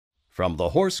From the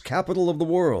horse capital of the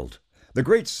world, the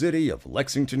great city of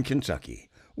Lexington,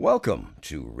 Kentucky, welcome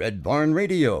to Red Barn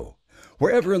Radio.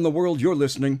 Wherever in the world you're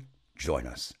listening, join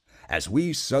us as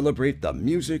we celebrate the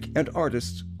music and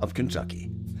artists of Kentucky.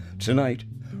 Tonight,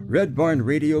 Red Barn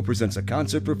Radio presents a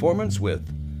concert performance with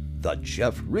The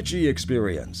Jeff Ritchie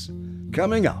Experience,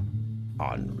 coming up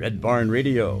on Red Barn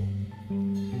Radio.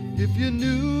 If you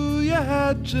knew you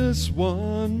had just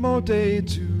one more day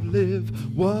to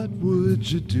live, what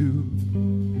would you do?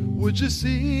 Would you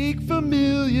seek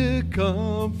familiar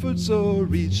comforts or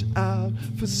reach out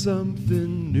for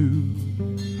something new?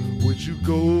 Would you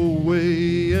go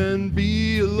away and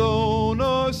be alone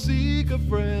or seek a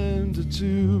friend or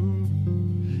two?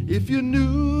 If you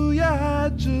knew you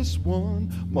had just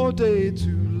one more day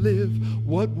to live,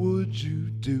 what would you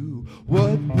do?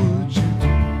 What would you do?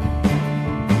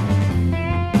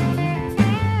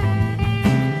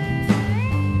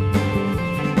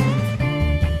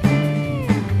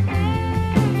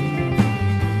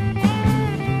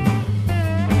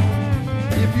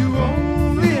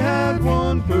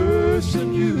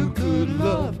 Person you could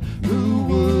love, who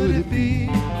would it be?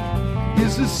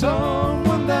 Is it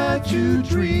someone that you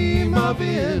dream of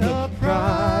in a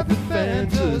private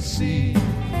fantasy?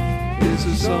 Is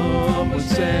it someone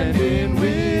standing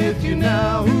with you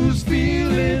now whose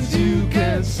feelings you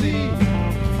can see?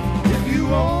 If you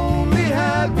only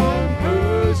had one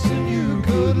person you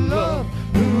could love,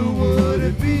 who would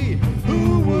it be?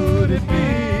 Who would it be?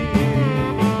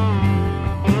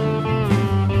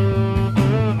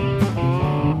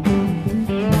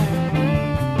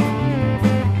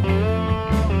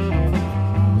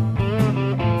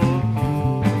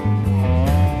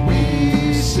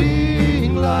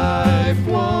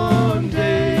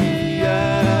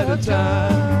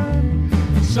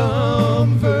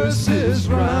 Some verses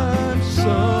rhyme,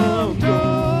 some don't.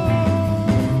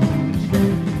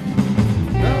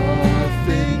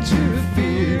 Nothing to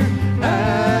fear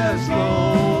as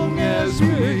long as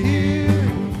we're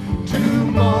here.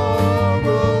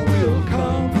 Tomorrow will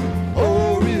come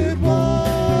or it won't.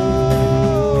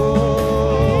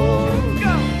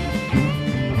 Go!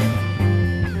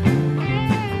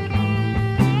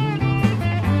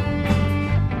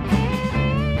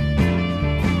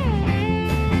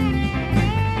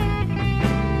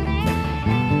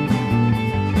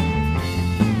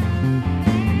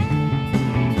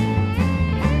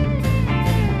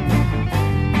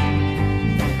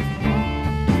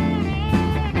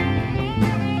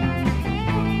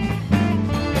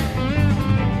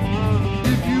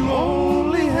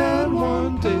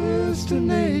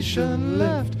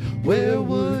 Left, where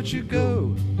would you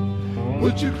go?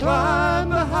 Would you climb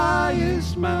the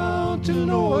highest mountain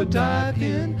or dive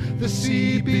in the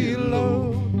sea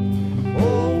below?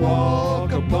 Or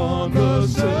walk upon the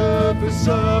surface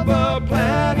of a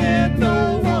planet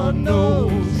no one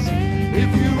knows?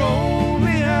 If you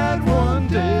only had one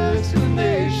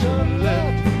destination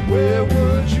left, where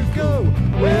would you go?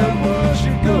 Where would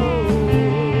you go?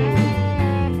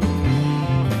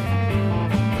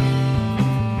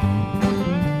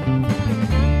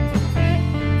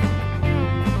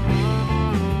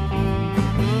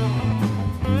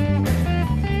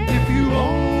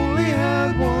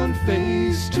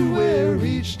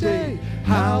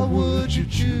 How would you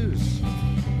choose?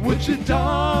 Would you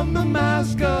don the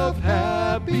mask of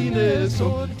happiness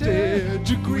or dare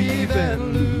to grieve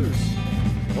and lose?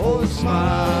 Or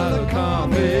smile a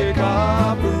comic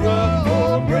opera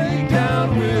or break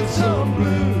down with some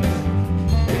blues?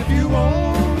 If you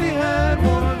only had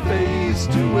one face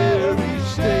to wear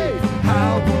each day,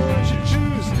 how would you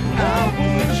choose? How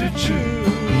would you choose?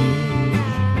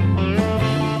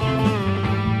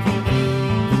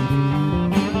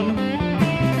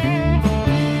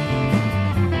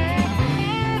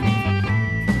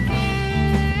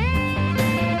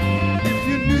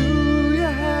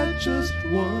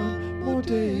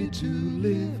 To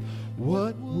live,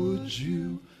 what would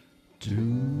you do?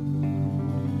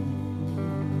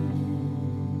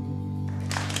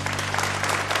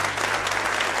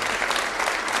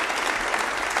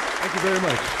 Thank you very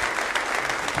much.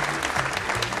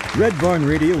 Red Barn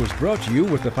Radio is brought to you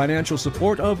with the financial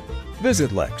support of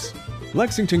Visit Lex,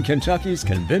 Lexington, Kentucky's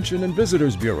Convention and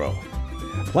Visitors Bureau.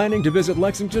 Planning to visit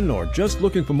Lexington or just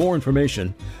looking for more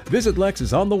information, Visit Lex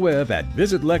is on the web at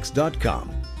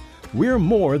visitlex.com. We're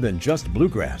more than just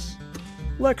bluegrass.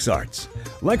 Lex Arts,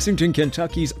 Lexington,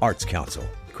 Kentucky's Arts Council,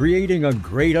 creating a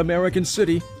great American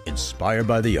city inspired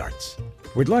by the arts.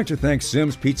 We'd like to thank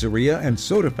Sim's Pizzeria and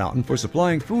Soda Fountain for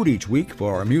supplying food each week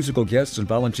for our musical guests and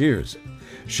volunteers.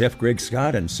 Chef Greg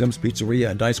Scott and Sim's Pizzeria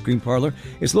and Ice Cream Parlor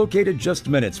is located just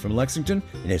minutes from Lexington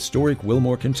in historic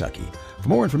Wilmore, Kentucky. For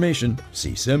more information,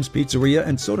 see Sim's Pizzeria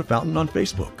and Soda Fountain on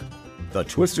Facebook. The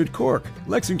Twisted Cork,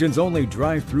 Lexington's only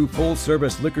drive-through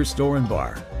full-service liquor store and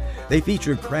bar. They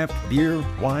feature craft beer,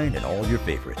 wine, and all your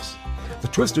favorites. The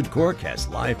Twisted Cork has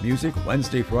live music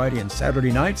Wednesday, Friday, and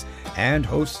Saturday nights and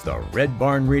hosts the Red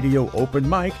Barn Radio Open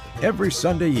Mic every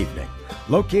Sunday evening,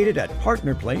 located at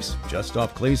Partner Place just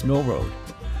off Clays Mill Road.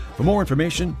 For more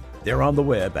information, they're on the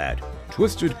web at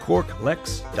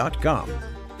twistedcorklex.com.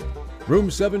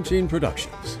 Room 17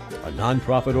 Productions, a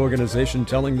nonprofit organization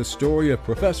telling the story of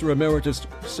Professor Emeritus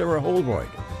Sarah Holroyd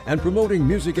and promoting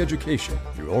music education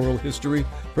through oral history,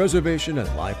 preservation,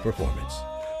 and live performance.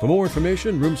 For more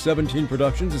information, Room 17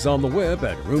 Productions is on the web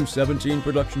at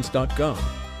room17productions.com.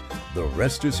 The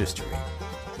rest is history.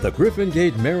 The Griffin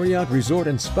Gate Marriott Resort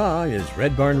and Spa is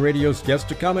Red Barn Radio's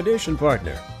guest accommodation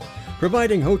partner,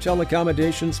 providing hotel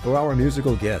accommodations for our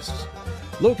musical guests.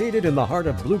 Located in the heart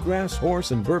of bluegrass, horse,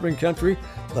 and bourbon country,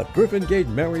 the Griffin Gate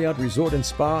Marriott Resort and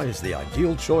Spa is the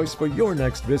ideal choice for your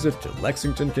next visit to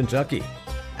Lexington, Kentucky.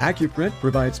 AccuPrint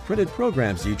provides printed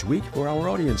programs each week for our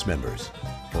audience members.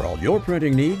 For all your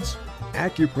printing needs,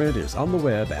 AccuPrint is on the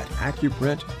web at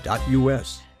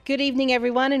accuprint.us. Good evening,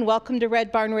 everyone, and welcome to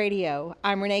Red Barn Radio.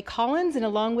 I'm Renee Collins, and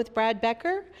along with Brad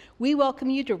Becker, we welcome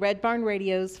you to Red Barn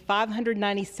Radio's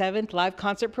 597th live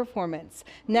concert performance,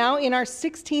 now in our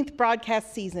 16th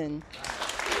broadcast season.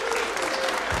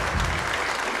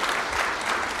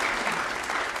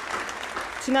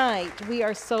 Tonight, we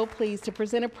are so pleased to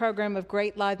present a program of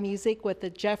great live music with the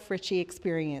Jeff Ritchie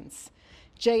Experience.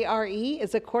 JRE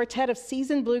is a quartet of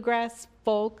seasoned bluegrass,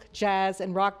 folk, jazz,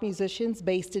 and rock musicians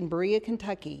based in Berea,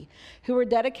 Kentucky, who are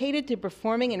dedicated to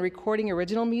performing and recording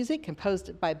original music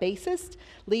composed by bassist,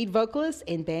 lead vocalist,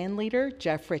 and band leader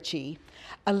Jeff Ritchie.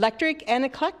 Electric and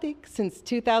eclectic since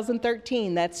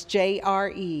 2013, that's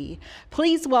JRE.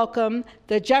 Please welcome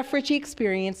the Jeff Ritchie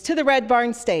Experience to the Red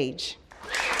Barn stage.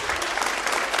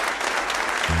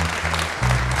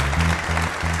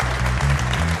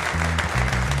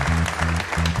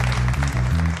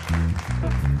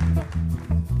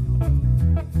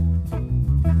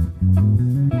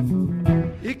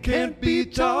 It can't be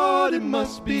taught, it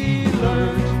must be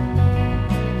learned.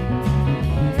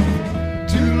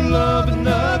 To love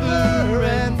another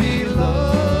and be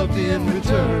loved in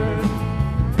return.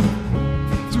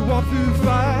 To walk through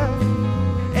fire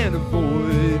and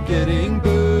avoid getting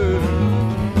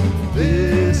burned.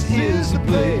 This is the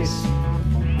place.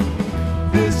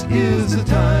 This is the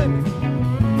time.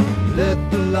 Let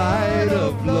the light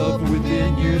of love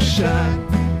within you shine.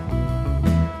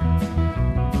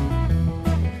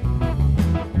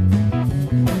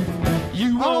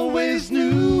 Always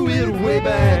knew it way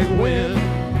back when.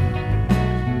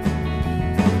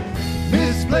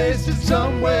 Misplaced it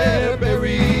somewhere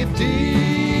buried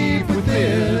deep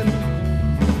within.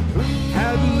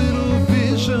 Had little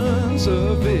visions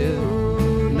of it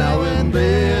now and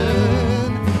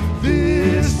then.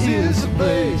 This is the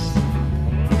place.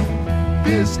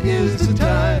 This is the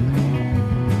time.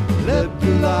 Let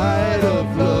the light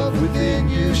of love within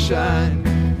you shine.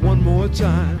 One more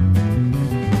time.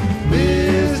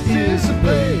 This is the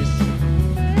place.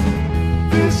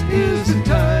 This is the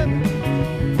time.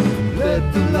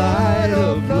 Let the light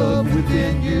of love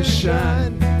within you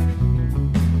shine.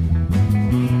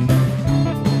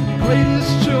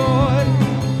 Greatest joy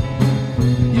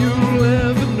you'll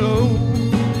ever know.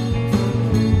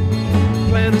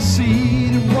 Plant a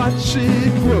seed and watch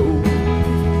it grow.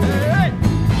 Hey!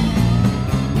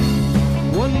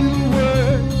 One little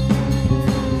word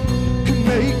can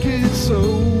make it so.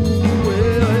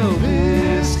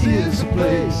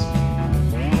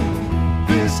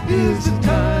 This is the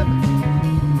time.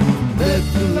 Let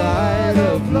the light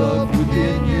of love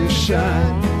within you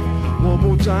shine. One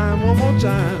more time, one more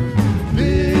time.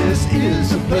 This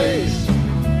is the place.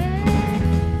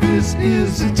 This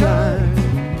is the time.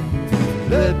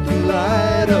 Let the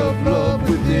light of love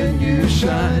within you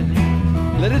shine.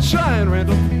 Let it shine,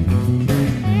 Randall.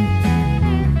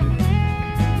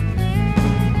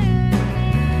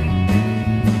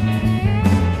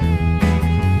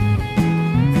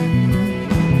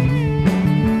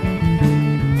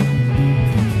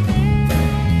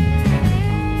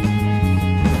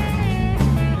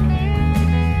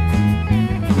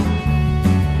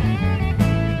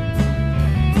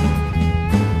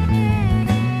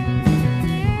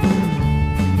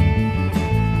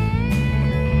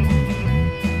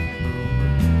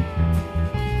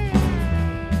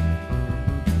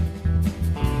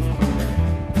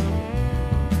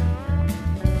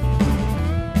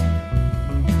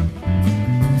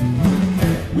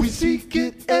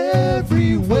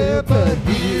 everywhere but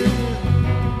here.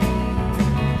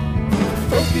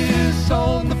 Focus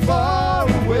on the far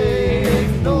away,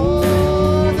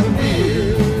 ignore the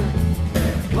near.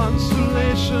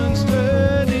 Constellations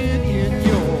turning in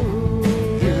your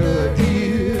inner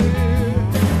ear.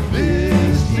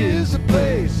 This is a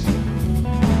place,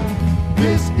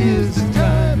 this is the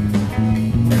time.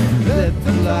 Let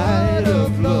the light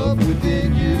of love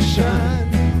within you shine.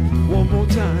 One more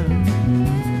time.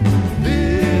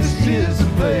 This is the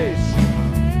place,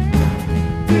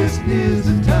 this is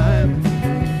the time.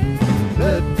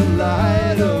 Let the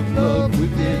light of love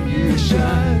within you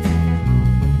shine.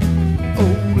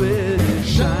 Oh, let it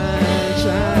shine,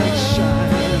 shine,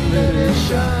 shine, let it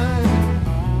shine.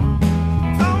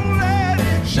 Oh, let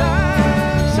it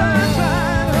shine, shine,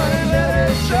 shine, honey, let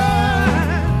it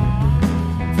shine.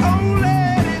 Oh,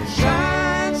 let it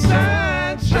shine,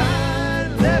 shine,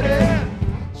 shine, let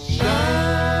it shine.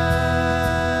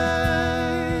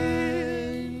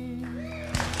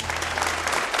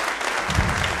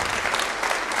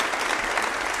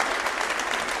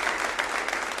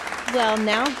 Well,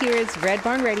 now here is Red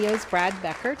Barn Radio's Brad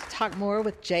Becker to talk more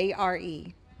with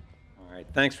JRE. All right,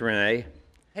 thanks, Renee.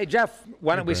 Hey, Jeff,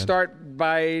 why don't we start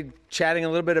by chatting a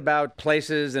little bit about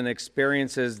places and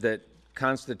experiences that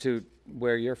constitute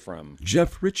where you're from?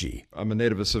 Jeff Ritchie. I'm a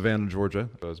native of Savannah, Georgia.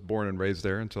 I was born and raised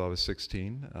there until I was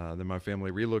 16. Then my family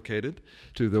relocated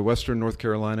to the western North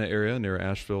Carolina area near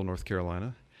Asheville, North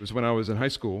Carolina. It was when I was in high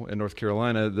school in North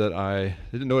Carolina that I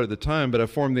didn't know it at the time, but I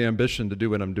formed the ambition to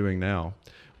do what I'm doing now,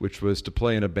 which was to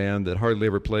play in a band that hardly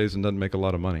ever plays and doesn't make a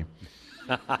lot of money.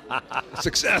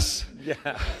 Success!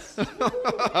 Yes.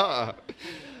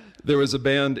 There was a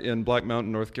band in Black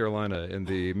Mountain, North Carolina in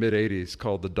the mid-'80s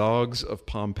called the Dogs of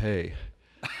Pompeii.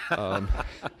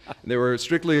 They were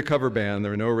strictly a cover band.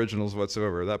 There were no originals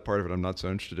whatsoever. That part of it I'm not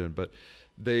so interested in, but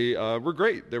they were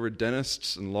great. They were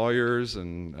dentists and lawyers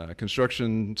and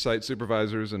construction site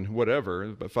supervisors and whatever,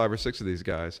 about 5 or 6 of these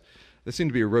guys. They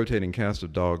seemed to be a rotating cast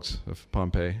of Dogs of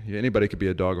Pompeii. Anybody could be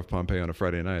a Dog of Pompeii on a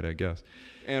Friday night, I guess.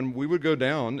 And we would go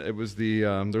down. It was the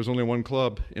there was only one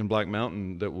club in Black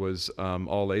Mountain that was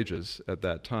all ages at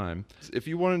that time. If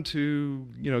you wanted to,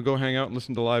 go hang out and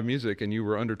listen to live music, and you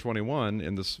were under 21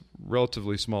 in this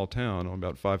relatively small town,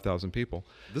 about 5,000 people,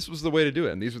 this was the way to do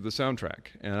it. And these were the soundtrack.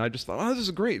 And I just thought, oh, this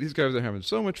is great. These guys are having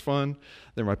so much fun.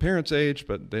 They're my parents' age,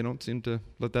 but they don't seem to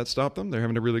let that stop them. They're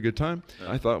having a really good time.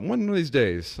 I thought, one of these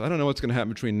days, I don't know what's going to happen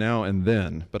between now and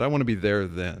then, but I want to be there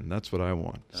then. That's what I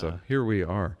want. So here we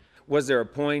are. Was there a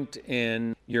point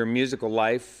in your musical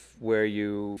life where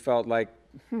you felt like,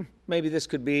 maybe this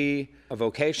could be a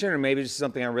vocation, or maybe this is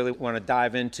something I really want to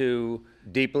dive into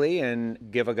deeply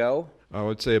and give a go? I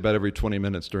would say about every 20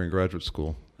 minutes during graduate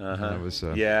school. It was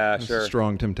a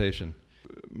strong temptation.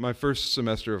 My first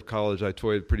semester of college, I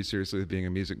toyed pretty seriously with being a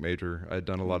music major. I'd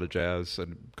done a lot of jazz.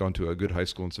 I'd gone to a good high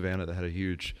school in Savannah that had a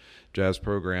huge jazz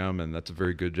program, and that's a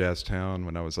very good jazz town.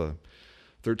 When I was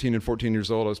 13 and 14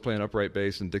 years old, I was playing upright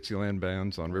bass in Dixieland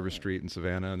bands on River Street in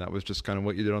Savannah, and that was just kind of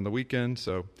what you did on the weekend.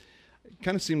 So it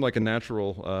kind of seemed like a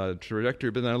natural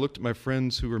trajectory. But then I looked at my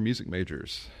friends who were music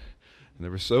majors, and they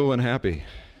were so unhappy.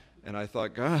 And I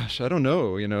thought, gosh, I don't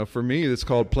know. For me, it's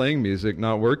called playing music,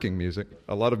 not working music.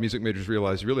 A lot of music majors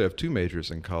realize you really have 2 majors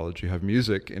in college. You have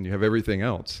music and you have everything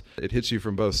else. It hits you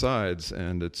from both sides,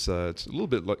 and it's a little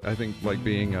bit, I think, like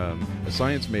being a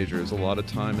science major. There's a lot of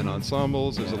time in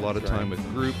ensembles. There's a lot of time with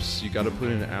groups. You got to put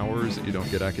in hours that you don't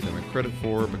get academic credit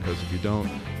for, because if you don't,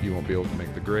 you won't be able to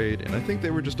make the grade. And I think they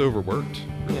were just overworked.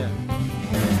 Yeah.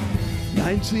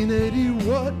 1980,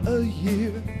 what a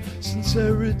year.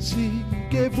 Sincerity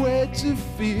gave way to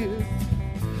fear.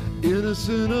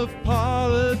 Innocent of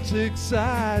politics,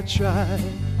 I tried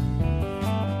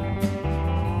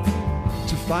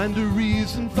to find a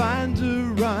reason, find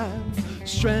a rhyme.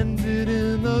 Stranded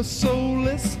in a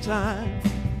soulless time.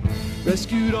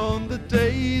 Rescued on the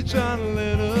day John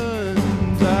Lennon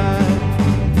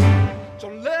died.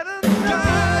 John Lennon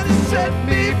died to set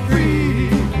me free,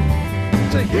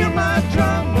 to hear my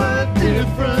drummer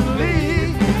differently.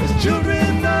 As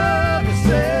children of the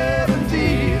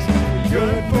 70s, we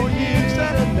yearned for years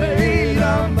that had made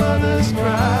our mothers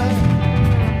cry.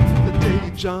 The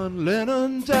day John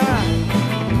Lennon died.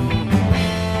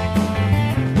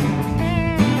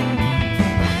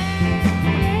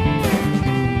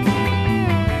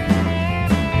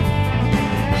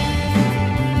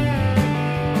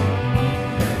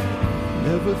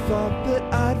 Never thought that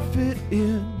I'd fit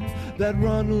in that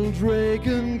Ronald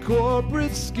Reagan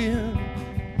corporate skin.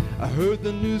 I heard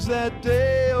the news that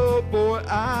day, oh boy,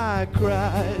 I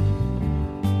cried.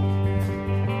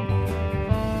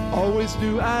 Always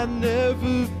knew I'd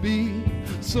never be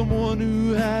someone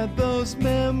who had those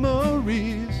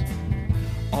memories.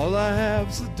 All I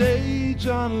have's the day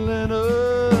John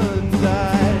Lennon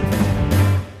died.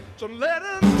 John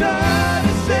Lennon died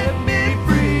to set me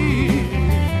free,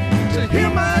 to hear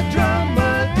my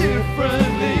drummer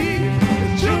differently.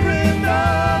 The children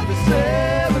of the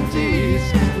 70s,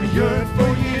 we yearned for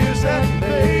years that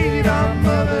made our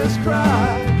mothers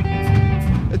cry.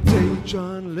 The day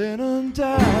John Lennon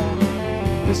died,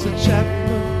 Mr.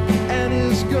 Chapman and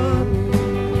his gun,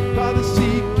 by the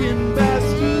seeking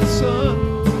bastard son.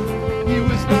 He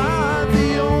was not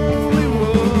the only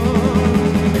one.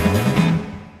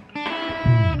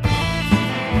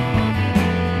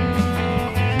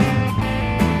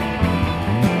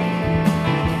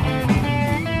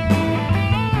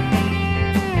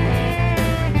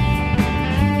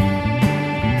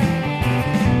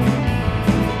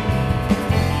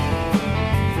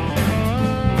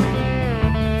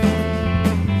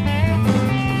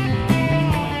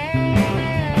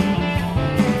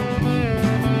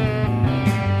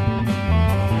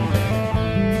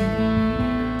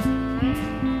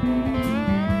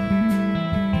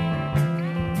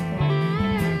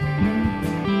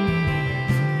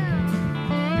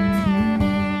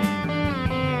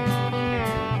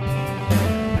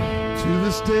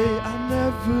 Day I'll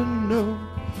never know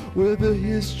whether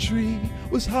his tree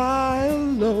was high or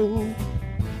low.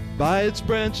 By its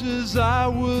branches I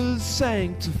was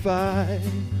sanctified.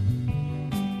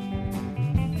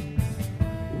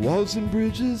 Walls and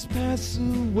bridges pass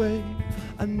away,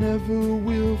 I never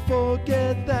will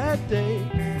forget that day.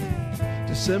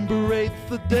 December 8th,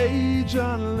 the day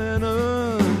John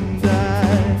Lennon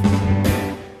died.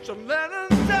 John Lennon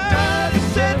died, he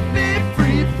set me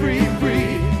free, free,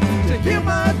 free, to hear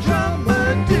my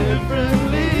drummer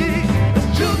differently.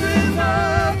 As children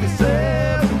of the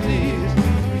 70s,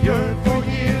 we yearned for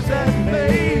years that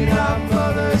made our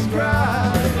mothers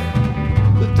cry.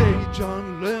 The day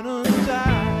John Lennon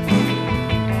died,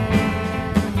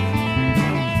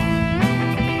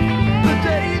 the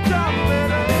day John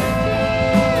Lennon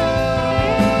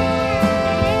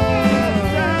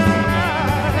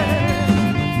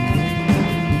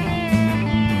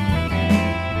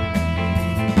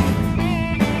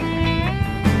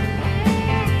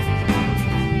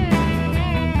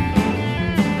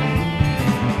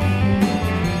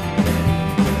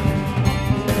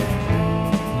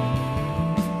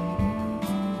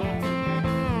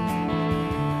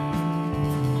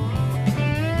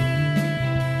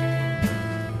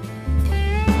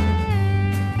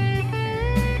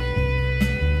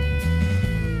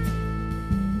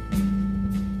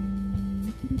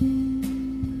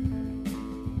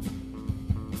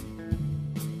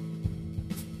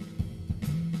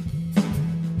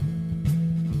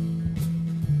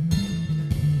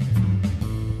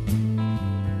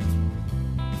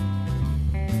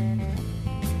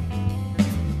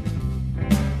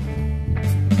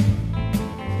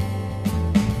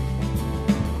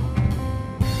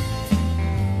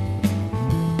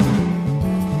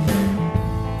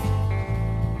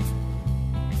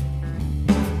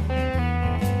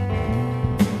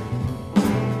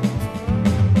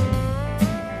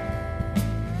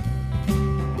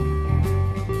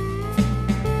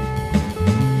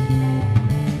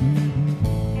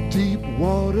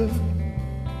water,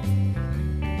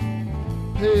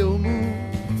 pale moon,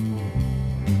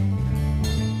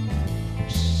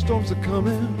 storms are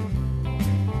coming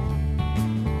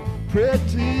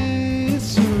pretty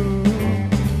soon.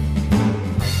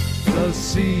 The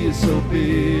sea is so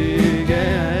big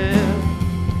and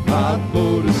my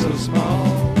boat is so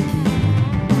small,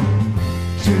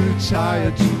 too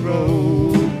tired to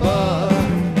row, but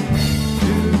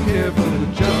too careful to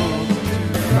jump,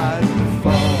 too frightened to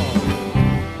fall.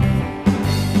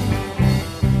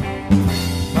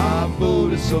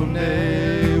 Boat is so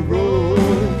narrow,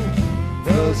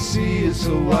 the sea is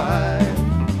so wide,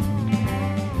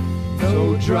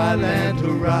 no dry land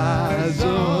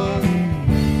horizon,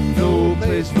 no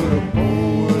place for a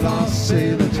poor lost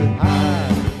sailor to hide.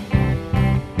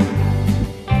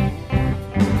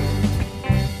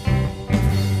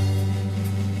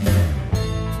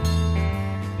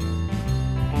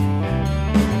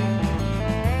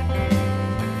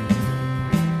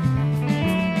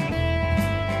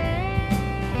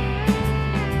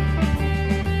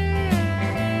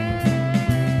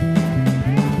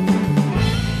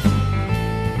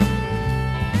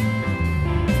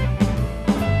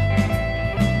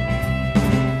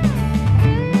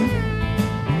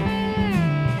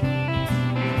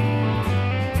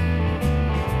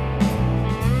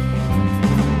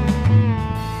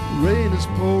 Rain is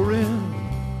pouring,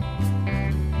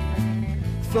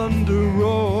 thunder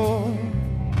roar,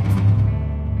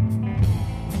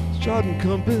 chart and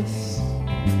compass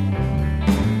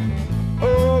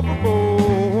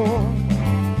overboard.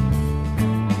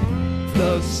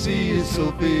 The sea is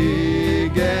so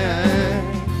big and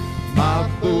my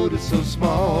boat is so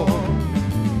small.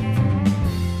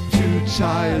 Too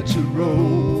tired to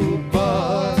row,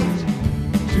 but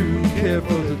too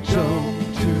careful to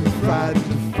jump, too frightened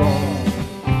to fall.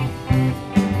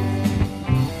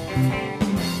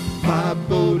 My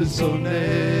boat is so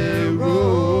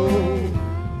narrow,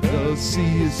 the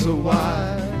sea is so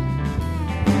wide.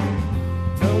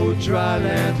 No dry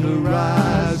land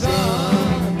horizon,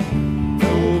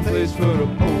 no place for a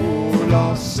poor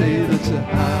lost sailor to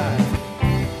hide.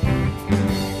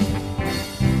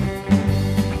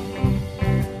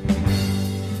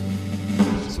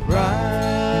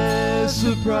 Surprise,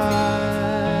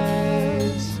 surprise,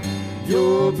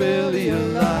 your belly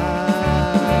alive.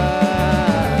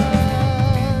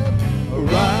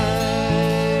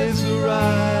 Arise,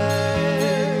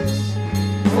 arise,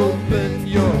 open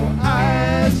your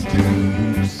eyes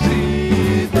to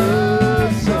see the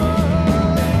sun.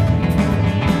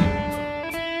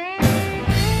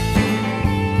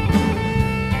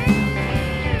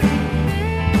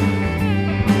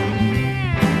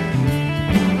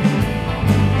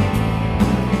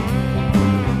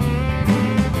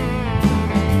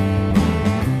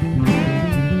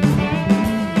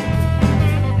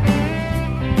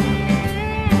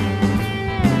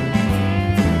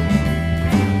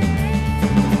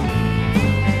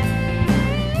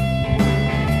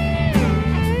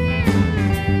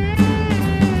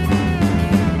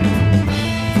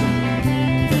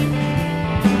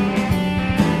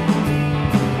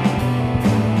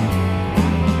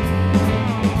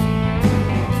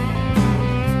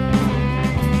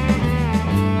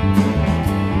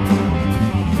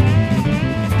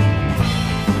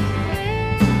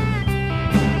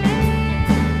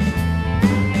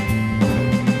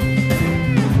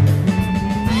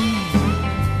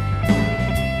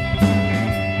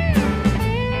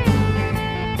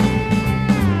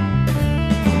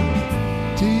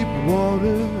 Deep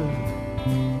water,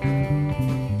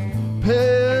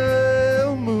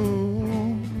 pale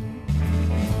moon,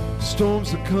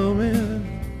 storms are coming,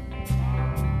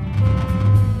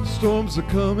 storms are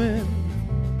coming.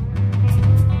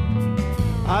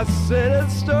 I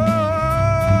said storms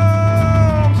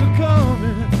are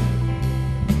coming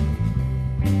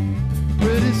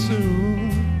pretty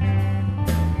soon,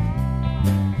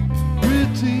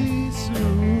 pretty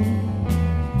soon.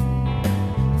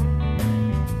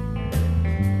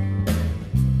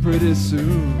 Pretty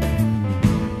soon.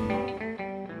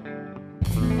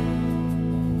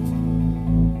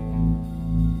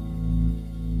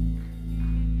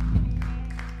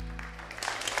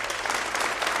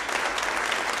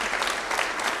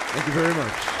 Thank you very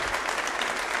much.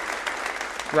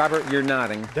 Robert, you're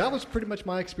nodding. That was pretty much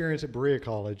my experience at Berea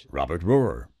College. Robert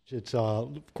Brewer. It's,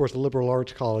 of course, a liberal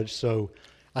arts college, so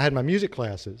I had my music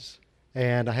classes,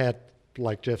 and I had,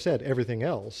 like Jeff said, everything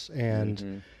else.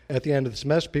 And at the end of the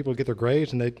semester, people would get their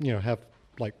grades, and they'd have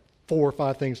like 4 or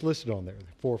 5 things listed on there,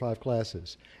 4 or 5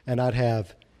 classes. And I'd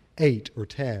have 8 or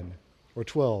 10 or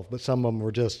 12, but some of them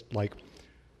were just like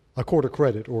a quarter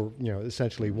credit or,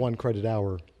 essentially 1 credit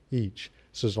hour each.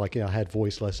 So it's like, I had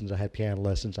voice lessons, I had piano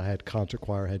lessons, I had concert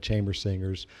choir, I had chamber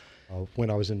singers. When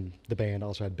I was in the band, I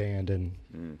also had band and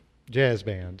jazz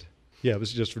band. Yeah, it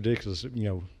was just ridiculous.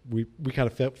 We kind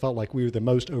of felt like we were the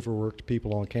most overworked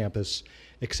people on campus,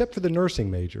 except for the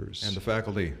nursing majors. And the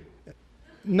faculty.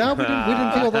 No, we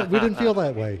didn't feel that. We didn't feel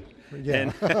that way.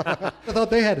 Yeah, I thought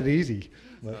they had it easy.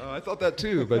 I thought that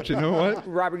too, but you know what?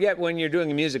 Robert, yet when you're doing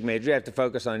a music major, you have to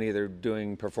focus on either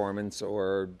doing performance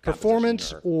or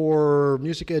or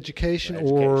music education,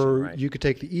 or right. you could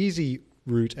take the easy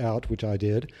route out, which I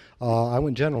did. I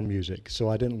went general music, so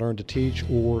I didn't learn to teach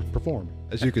or perform.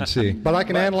 As you can see. But I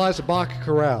can analyze a Bach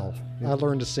chorale. I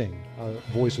learned to sing.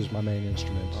 Voice was my main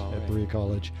instrument at Berea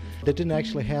College. They didn't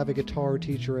actually have a guitar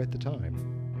teacher at the time.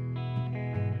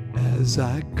 As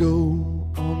I go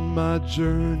on my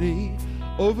journey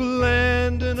over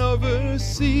land and over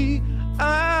sea,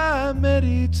 I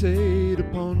meditate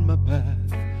upon my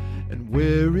path and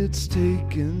where it's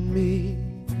taken me.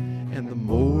 And the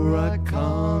more I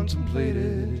contemplate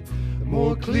it, the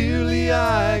more clearly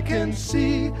I can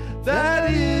see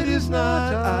that it is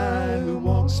not I who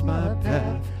walks my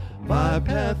path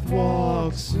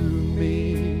walks through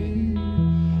me.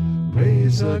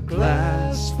 Raise a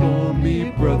glass for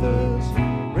me, brothers,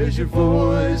 raise your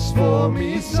voice for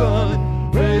me,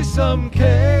 son. Raise some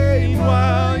cane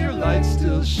while your light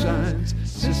still shines.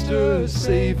 Sister,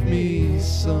 save me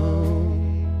some.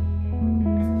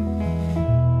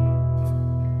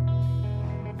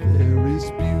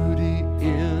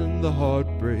 in the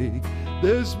heartbreak.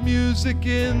 There's music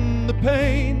in the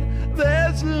pain.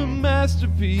 There's a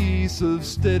masterpiece of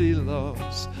steady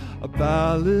loss, a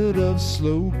ballad of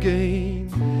slow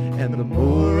gain. And the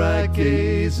more I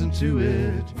gaze into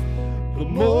it, the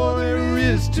more there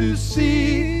is to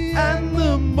see. And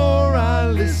the more I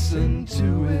listen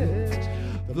to it,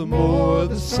 the more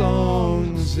the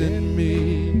song's in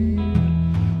me.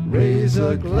 Raise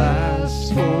a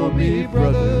glass for me,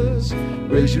 brothers.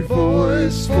 Raise your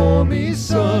voice for me,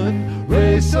 son.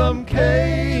 Raise some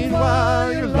cane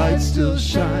while your light still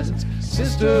shines.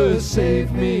 Sister,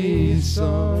 save me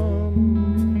some.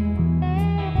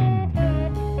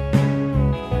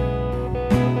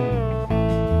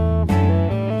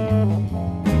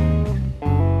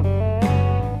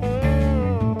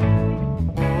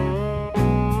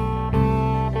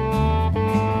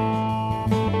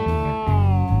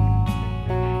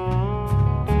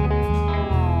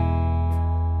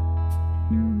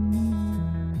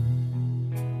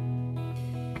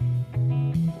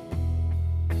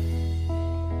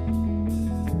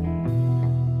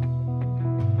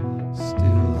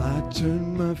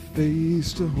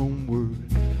 Face to homeward,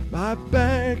 my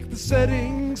back the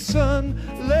setting sun.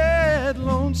 Let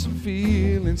lonesome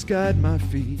feelings guide my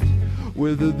feet,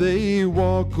 whether they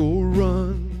walk or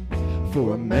run.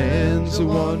 For a man's a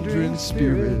wandering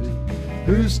spirit,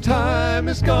 whose time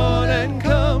is gone and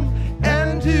come,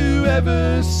 and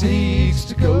whoever seeks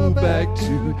to go back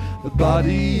to the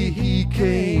body he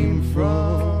came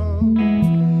from.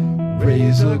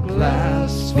 Raise a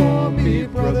glass for me,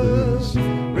 brothers.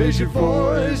 Raise your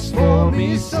voice for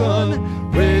me,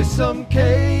 son. Raise some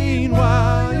cane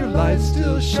while your light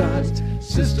still shines.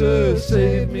 Sister,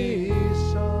 save me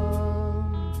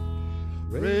some.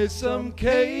 Raise some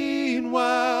cane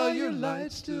while your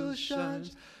light still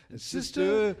shines. And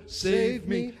sister, save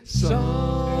me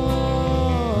some.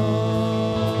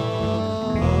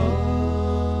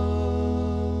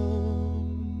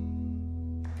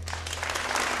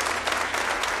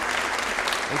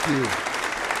 Thank you.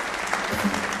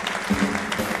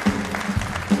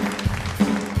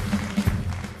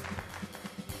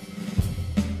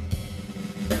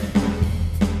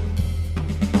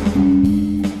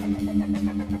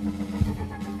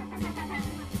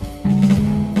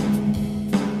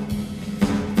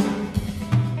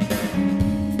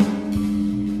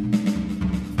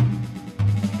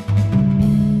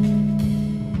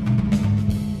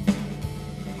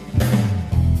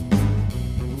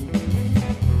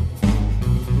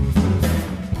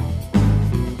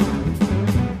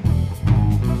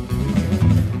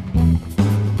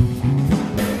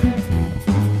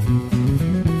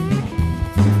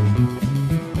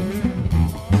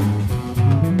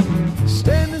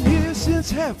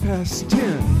 Past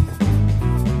 10,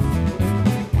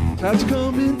 clouds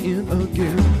coming in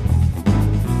again.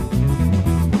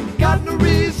 Got no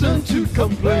reason to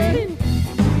complain,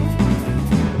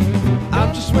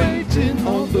 I'm just waiting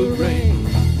on the rain.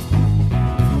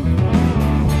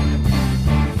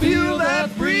 Feel that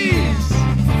breeze,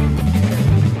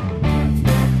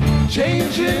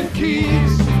 changing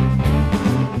keys.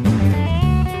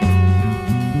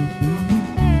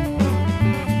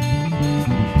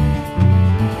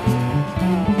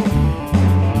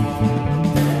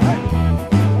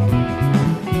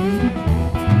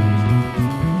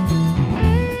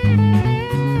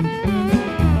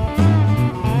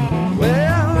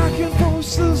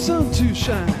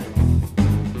 Shine.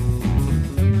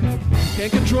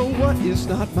 Can't control what is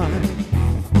not mine.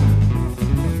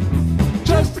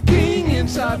 Just the king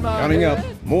inside my Coming head. up,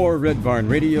 more Red Barn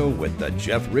Radio with the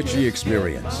Jeff Ritchie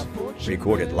Experience.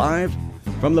 Recorded live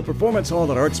from the Performance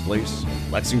Hall at Arts Place,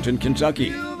 Lexington,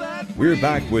 Kentucky. We're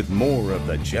back with more of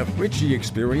the Jeff Ritchie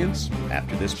Experience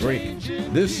after this break.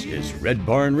 This is Red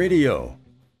Barn Radio.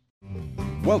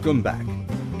 Welcome back.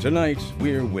 Tonight,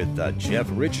 we're with the Jeff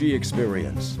Ritchie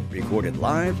Experience, recorded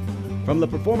live from the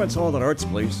Performance Hall at Arts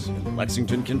Place in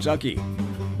Lexington, Kentucky.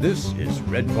 This is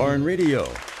Red Barn Radio.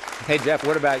 Hey, Jeff,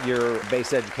 what about your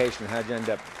bass education? How'd you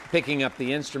end up picking up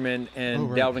the instrument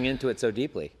and delving into it so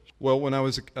deeply? Well, when I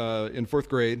was in fourth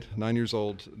grade, 9 years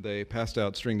old, they passed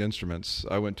out stringed instruments.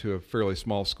 I went to a fairly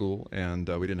small school, and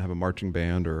we didn't have a marching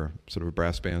band or sort of a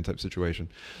brass band type situation.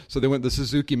 So they went the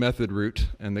Suzuki method route,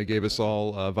 and they gave us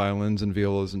all violins and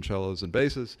violas and cellos and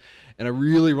basses. And I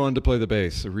really wanted to play the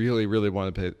bass. I really, really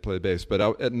wanted to play the bass.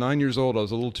 But at 9 years old, I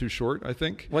was a little too short, I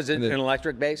think. Was it an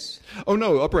electric bass? Oh,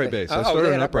 no, upright bass. I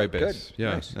started an upright bass. Good.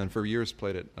 Yeah, Nice. And for years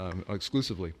played it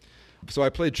exclusively. So I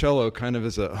played cello kind of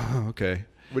as a, okay.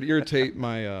 would irritate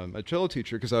my my cello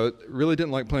teacher because I really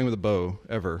didn't like playing with a bow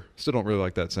ever. Still don't really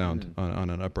like that sound on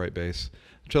an upright bass.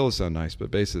 Cellos sound nice,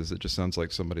 but basses, it just sounds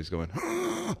like somebody's going.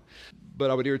 But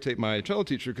I would irritate my cello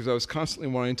teacher because I was constantly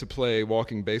wanting to play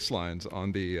walking bass lines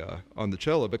on the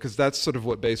cello, because that's sort of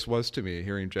what bass was to me,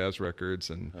 hearing jazz records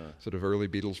and sort of early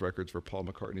Beatles records where Paul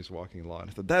McCartney's walking a lot.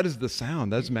 I thought, that is the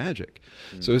sound, that's magic.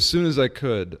 So as soon as I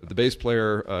could, the bass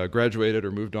player graduated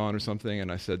or moved on or something,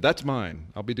 and I said, that's mine,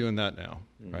 I'll be doing that now,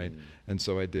 right? And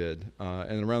so I did.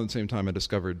 And around the same time, I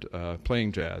discovered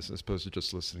playing jazz as opposed to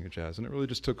just listening to jazz, and it really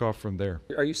just took off from there.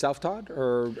 Are you self-taught,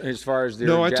 or as far as the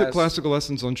No, jazz? I took classical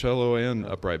lessons on cello and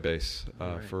upright bass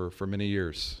for many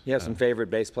years. You have some favorite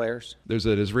bass players? There's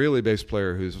an Israeli bass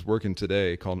player who's working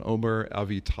today called Omer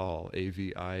Avital,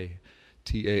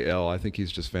 A-V-I-T-A-L. I think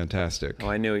he's just fantastic. Oh,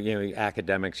 I knew,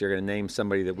 academics, you're going to name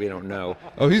somebody that we don't know.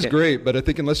 Oh, he's great, but I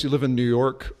think unless you live in New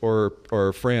York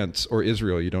or France or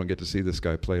Israel, you don't get to see this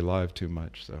guy play live too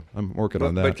much. So I'm working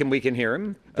on that. But we can hear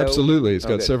him, though? Absolutely. He's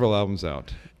got good. several albums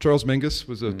out. Charles Mingus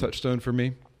was a touchstone for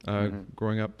me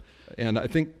growing up. And I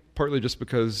think partly just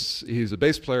because he's a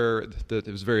bass player that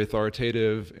was very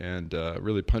authoritative and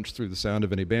really punched through the sound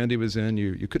of any band he was in.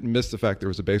 You couldn't miss the fact there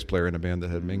was a bass player in a band that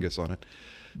had Mingus on it.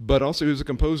 But also he was a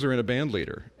composer and a band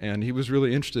leader, and he was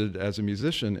really interested as a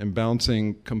musician in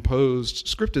balancing composed,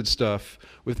 scripted stuff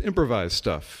with improvised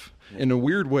stuff. In a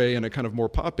weird way, in a kind of more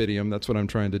pop idiom, that's what I'm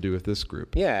trying to do with this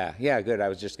group. Yeah, good. I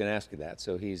was just going to ask you that.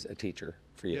 So he's a teacher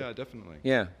for you. Yeah, definitely.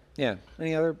 Yeah.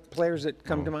 Any other players that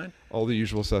come to mind? All the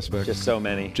usual suspects. Just so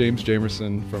many. James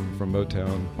Jamerson from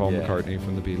Motown, Paul McCartney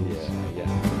from the Beatles.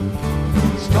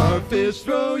 Yeah. Starfish,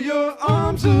 throw your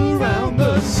arms around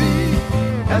the sea.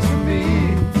 As for me,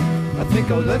 I think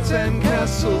I'll let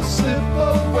sandcastles slip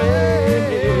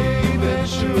away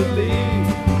eventually.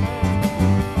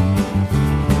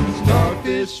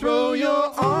 Starfish, throw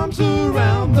your arms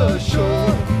around the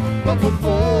shore. But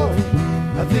before,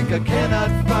 I think I cannot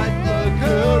fight the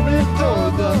current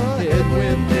or the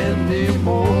headwind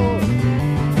anymore.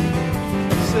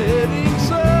 Setting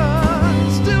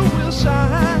sun still will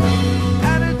shine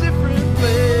at a different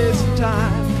place and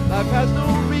time. Life has no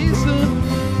reason,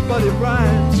 but it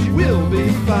rhymes. You will be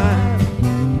fine.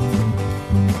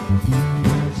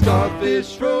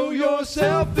 Starfish, throw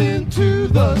yourself into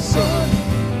the sun,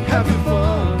 having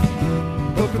fun.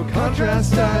 But for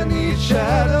contrast, I need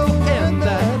shadow, and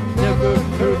that never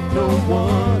hurt no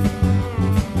one.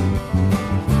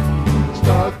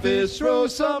 Starfish, throw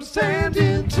some sand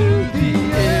into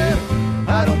the air.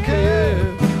 I don't care,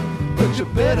 but you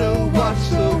better watch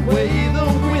the way the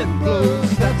wind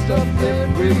blows that stuff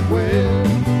everywhere.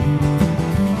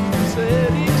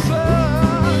 Setting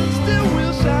sun still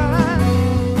will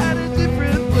shine at a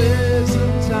different place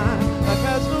and time. Life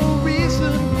has no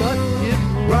reason, but it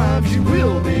rhymes. You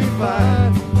will be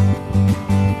fine.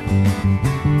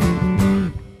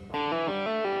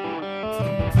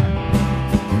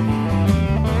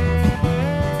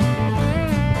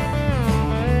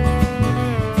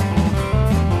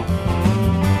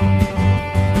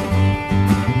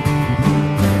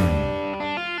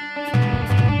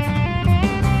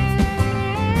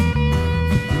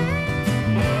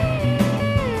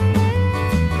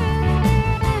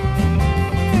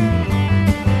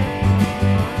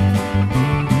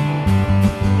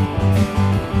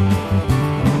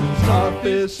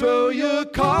 Throw your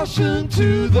caution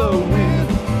to the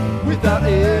wind without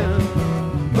end.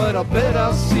 But I bet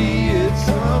I'll see it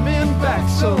coming back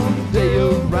someday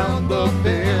around the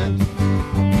bend.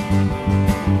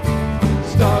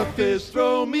 Starfish,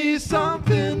 throw me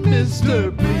something,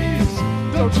 Mr. Please.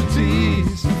 Don't you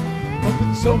tease.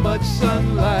 With so much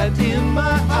sunlight in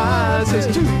my eyes, there's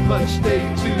too much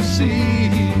day to see.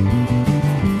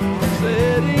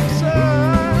 Setting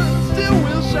sun still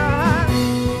will shine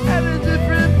at a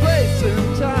different place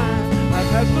and time. Life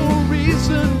has no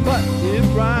reason, but it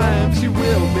rhymes. You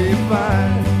will be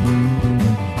fine.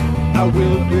 I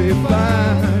will be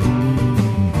fine.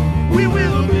 We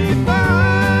will be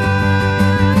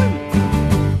fine.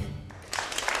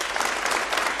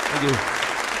 Thank you.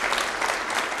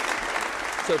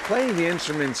 So playing the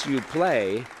instruments you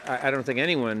play, I don't think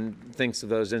anyone thinks of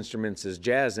those instruments as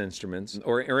jazz instruments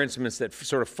or instruments that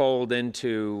sort of fold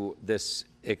into this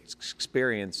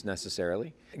experience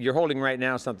necessarily. You're holding right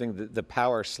now something, the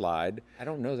Power Slide. I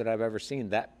don't know that I've ever seen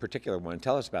that particular one.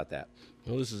 Tell us about that.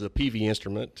 Well, this is a PV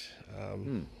instrument.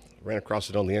 Ran across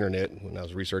it on the internet when I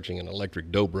was researching an electric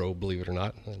dobro, believe it or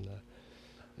not. And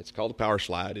it's called a Power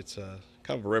Slide. It's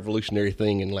kind of a revolutionary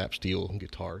thing in lap steel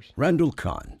guitars. Randall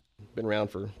Kahn. Been around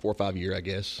for 4 or 5 years, I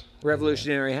guess.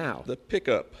 Revolutionary how? The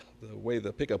pickup, the way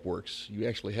the pickup works, you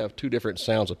actually have two different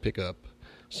sounds of pickup.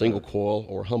 single coil,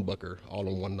 or humbucker all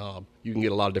on one knob. You can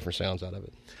get a lot of different sounds out of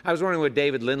it. I was wondering what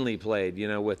David Lindley played,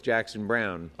 with Jackson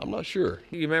Browne. I'm not sure.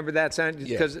 You remember that sound? Yeah.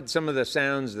 Because some of the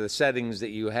sounds, the settings that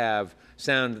you have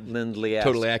sound Lindley-esque.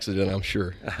 Totally accident, I'm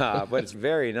sure. But it's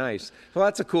very nice. Well,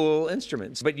 that's a cool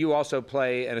instrument. But you also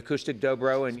play an acoustic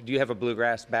dobro, and do you have a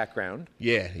bluegrass background?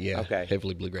 Yeah. Okay.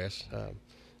 Heavily bluegrass.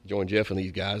 Joined Jeff and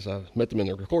these guys. I met them in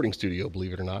the recording studio,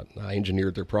 believe it or not. I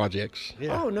engineered their projects.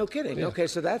 Yeah. Oh, no kidding. Yeah. Okay,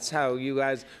 so that's how you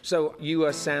guys... So you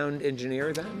a sound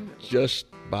engineer then? Just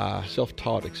by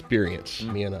self-taught experience.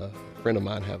 Me and a friend of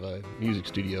mine have a music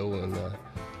studio and a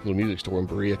little music store in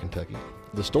Berea, Kentucky.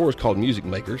 The store is called Music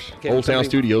Makers. Okay, Old Town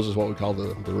Studios is what we call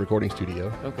the recording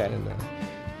studio. Okay. And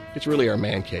it's really our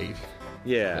man cave.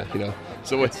 Yeah.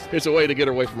 So it's a way to get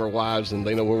away from our wives, and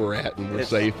they know where we're at, and we're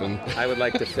safe. And I would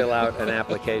like to fill out an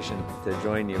application to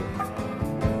join you.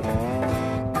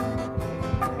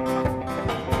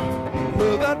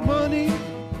 Well, that money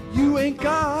you ain't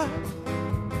got,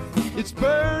 it's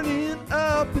burning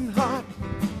up and hot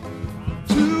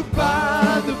to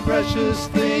buy the precious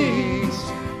things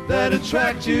that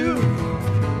attract you.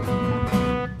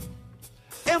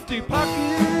 Empty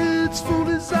pockets, full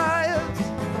desires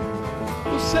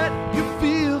will set your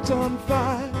fields on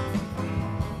fire,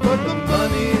 but the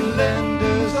money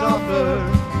lender's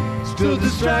offer still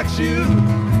distracts you.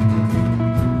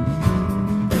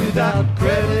 Without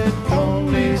credit,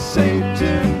 only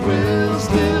Satan will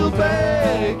still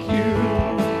beg you.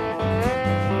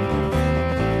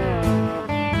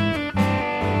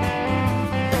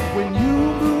 When you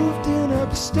moved in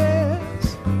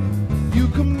upstairs, you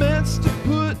commenced to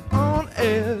put on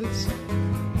airs.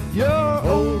 Your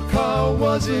old car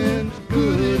wasn't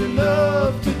good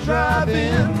enough to drive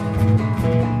in,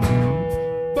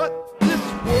 but this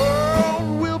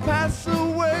world will pass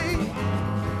away,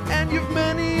 and you've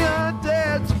many a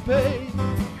debt to pay.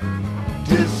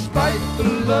 Despite the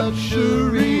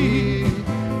luxury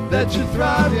that you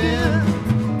thrive in,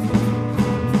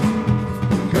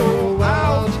 go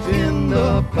out in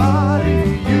the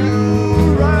body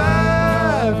you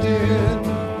arrived in.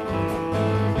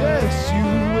 Yes, you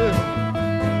will.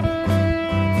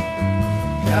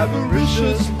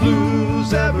 Avaricious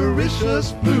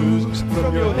blues,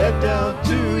 from your head down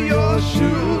to your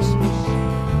shoes.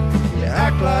 You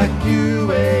act like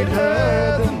you ain't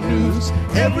heard the news.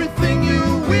 Everything you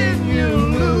win, you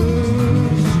lose.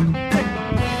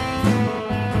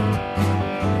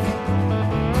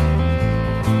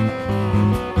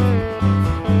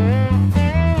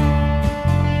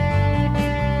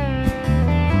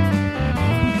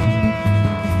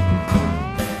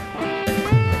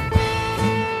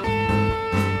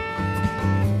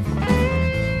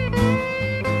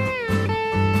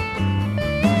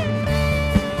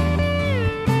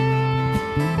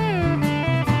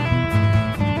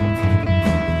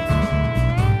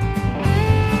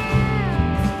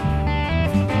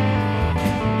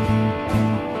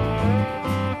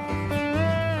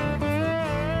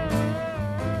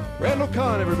 Randall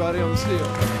Kahn, everybody, on the steel.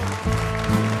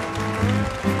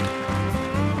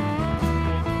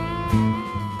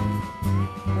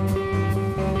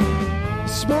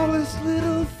 Smallest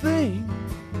little thing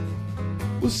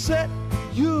will set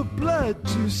your blood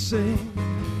to sing.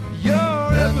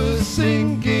 You're ever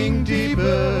sinking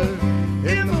deeper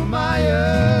in the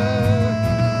mire.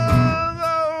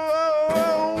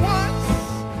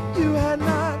 Once you had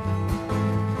not,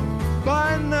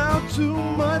 by now too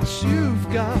much you've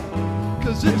got.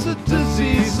 'Cause it's a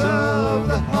disease of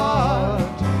the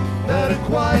heart that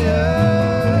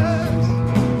acquires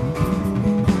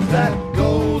that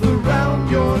gold around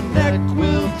your neck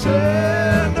will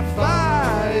turn to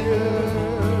fire.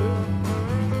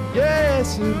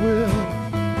 Yes, it will.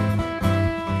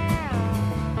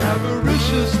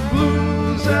 Avaricious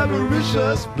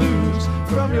blues,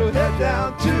 from your head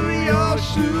down to your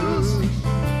shoes.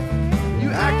 You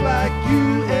act like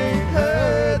you ain't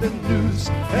heard the news.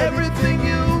 Everything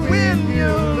you win, you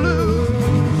lose.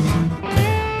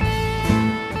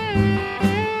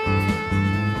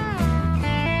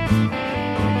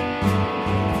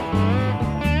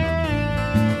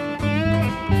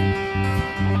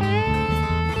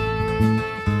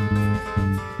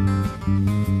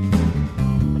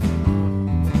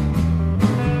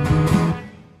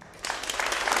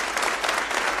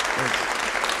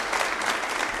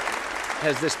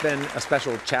 Has this been a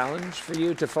special challenge for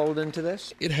you to fold into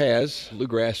this? It has.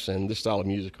 Bluegrass and this style of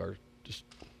music are just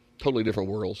totally different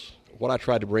worlds. What I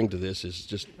tried to bring to this is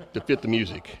just to fit the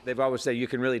music. They've always said you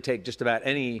can really take just about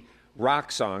any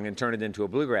rock song and turn it into a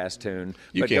bluegrass tune.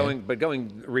 You can.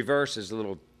 Going reverse is a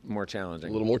little more challenging.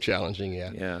 A little more challenging,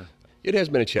 yeah. Yeah. It has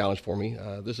been a challenge for me.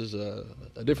 This is a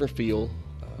different feel.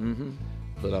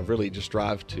 But I really just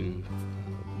strive to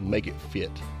make it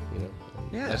fit,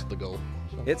 Yeah. That's the goal.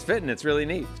 So. It's fitting. It's really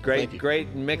neat. Thank you.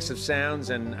 Great mix of sounds,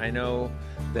 and I know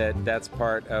that's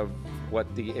part of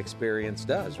what the experience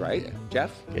does, right, Yeah.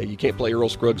 Jeff? Yeah, you can't play Earl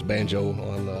Scruggs banjo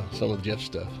on some of Jeff's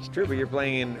stuff. It's true, but you're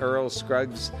playing in Earl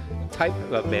Scruggs type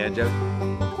of banjo.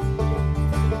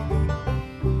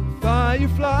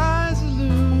 Fireflies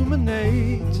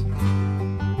illuminate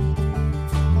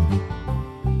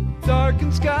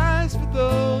darkened skies for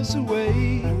those who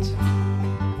wait.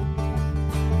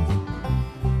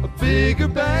 A bigger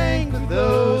bang for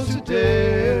those who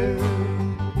dare.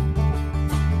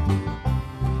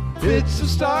 Bits of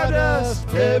stardust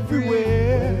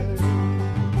everywhere.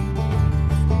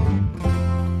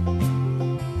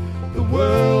 The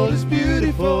world is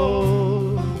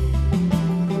beautiful.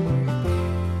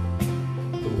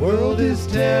 The world is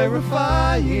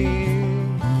terrifying.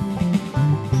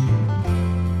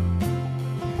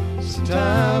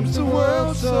 Sometimes the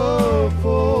world's so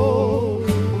full, it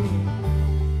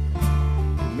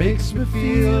makes me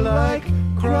feel like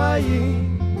crying.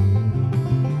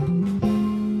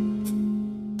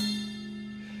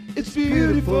 It's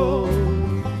beautiful.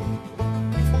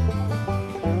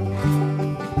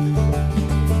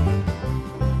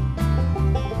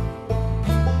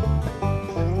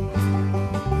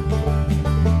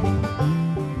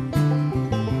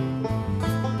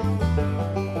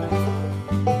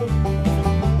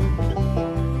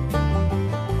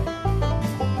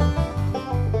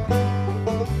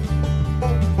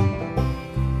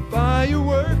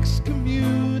 Fireworks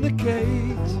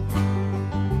communicate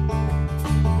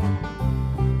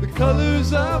the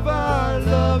colors of our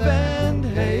love and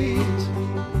hate.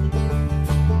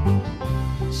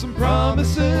 Some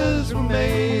promises were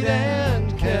made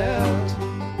and kept.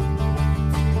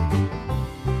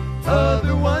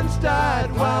 Other ones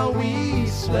died while we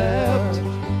slept.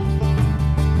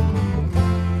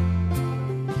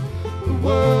 The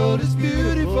world is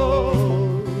beautiful.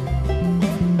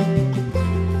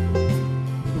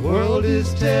 The world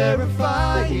is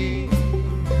terrifying.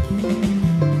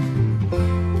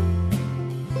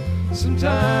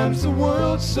 Sometimes the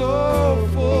world's so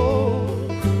full,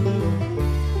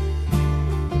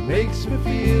 it makes me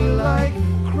feel like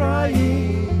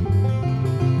crying.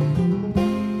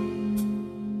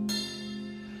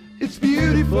 It's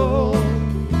beautiful.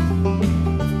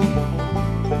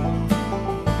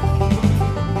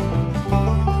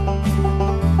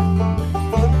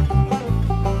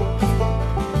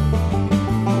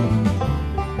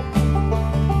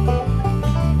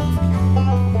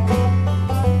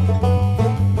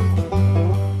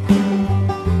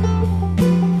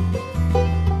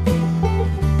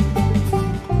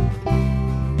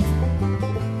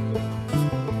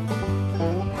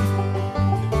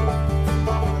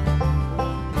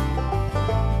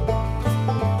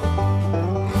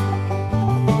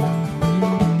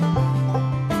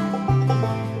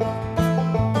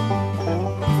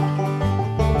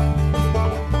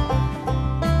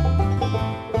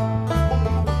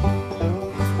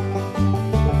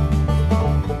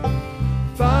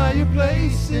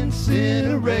 Fireplace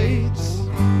incinerates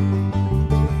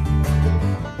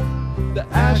the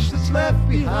ash that's left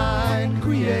behind,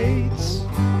 creates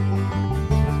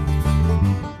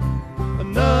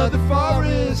another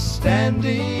forest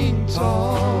standing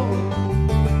tall,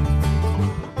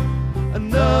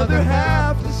 another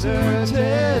half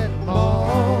deserted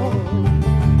mall.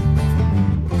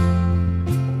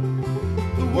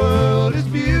 The world is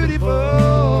beautiful.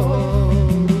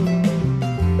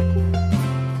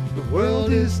 The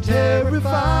world is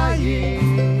terrifying.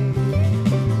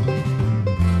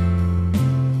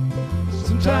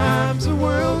 Sometimes the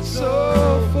world's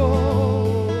so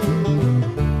full,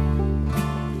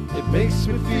 it makes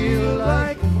me feel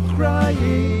like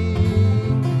crying.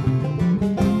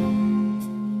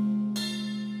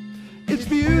 It's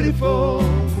beautiful.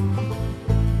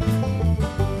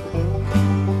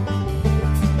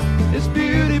 It's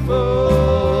beautiful.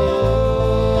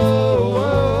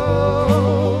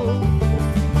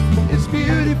 It's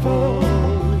beautiful.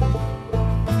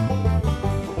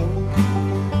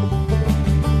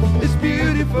 It's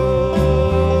beautiful.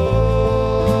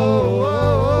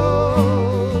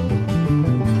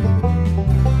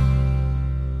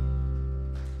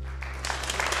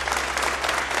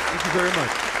 Thank you very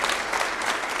much.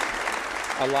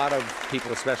 A lot of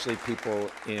people, especially people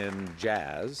in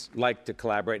jazz, like to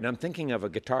collaborate. And I'm thinking of a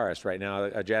guitarist right now,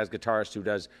 a jazz guitarist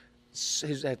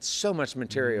who's had so much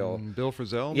material. Bill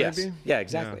Frisell, Yes. maybe? Yeah,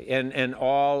 exactly. And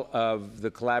all of the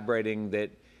collaborating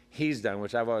that he's done,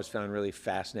 which I've always found really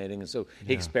fascinating. And so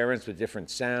he experiments with different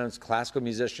sounds, classical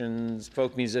musicians,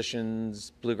 folk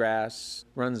musicians, bluegrass,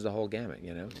 runs the whole gamut,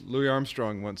 you know. Louis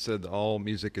Armstrong once said that all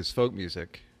music is folk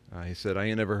music. He said, "I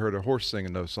ain't never heard a horse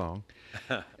singing no song."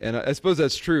 And I suppose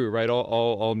that's true, right?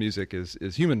 All music is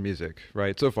human music,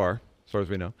 right? So far as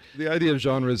we know. The idea of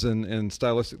genres and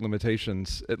stylistic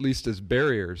limitations, at least as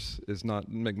barriers, is not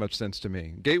make much sense to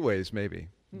me. Gateways, maybe.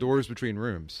 Doors between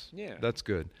rooms. Yeah. That's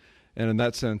good. And in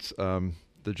that sense, the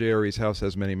JRE's house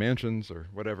has many mansions or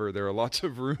whatever. There are lots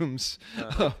of rooms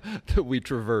that we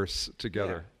traverse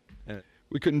together. And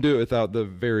we couldn't do it without the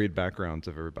varied backgrounds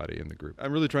of everybody in the group.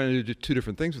 I'm really trying to do two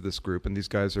different things with this group, and these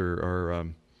guys are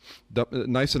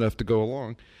nice enough to go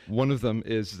along. One of them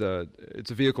is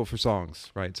it's a vehicle for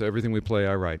songs, right? So everything we play,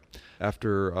 I write.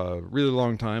 After a really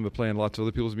long time of playing lots of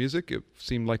other people's music, it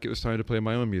seemed like it was time to play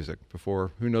my own music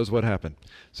before who knows what happened.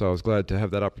 So I was glad to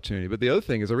have that opportunity. But the other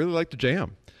thing is I really like to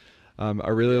jam. I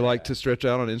really like to stretch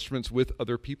out on instruments with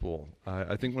other people.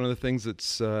 I think one of the things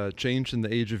that's changed in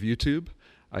the age of YouTube,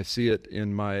 I see it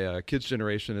in my kids'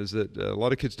 generation, is that a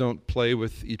lot of kids don't play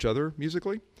with each other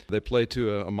musically. They play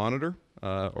to a monitor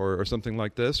or something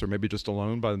like this, or maybe just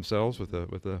alone by themselves with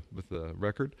a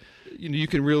record. You know, you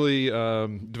can really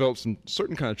develop some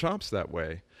certain kind of chops that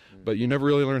way, but you never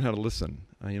really learn how to listen.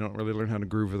 You don't really learn how to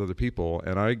groove with other people.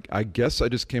 And I guess I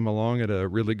just came along at a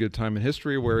really good time in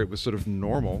history where it was sort of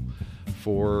normal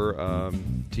for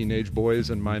teenage boys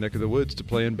in my neck of the woods to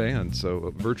play in bands.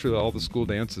 So virtually all the school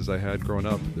dances I had growing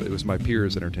up, it was my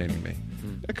peers entertaining me.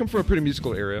 I come from a pretty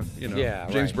musical area, you know. Yeah,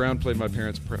 James right. Brown played my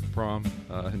parents' prom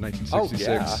in 1966.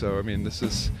 Oh, yeah. So I mean, this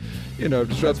is, you know,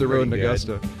 just up the road in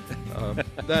Augusta.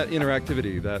 That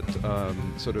interactivity, that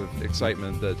sort of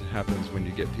excitement that happens when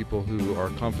you get people who are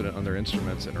confident on their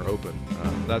instruments and are open,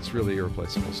 that's really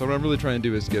irreplaceable. So what I'm really trying to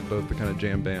do is get both the kind of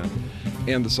jam band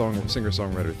and the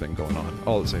singer-songwriter thing going on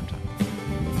all at the same time.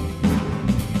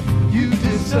 You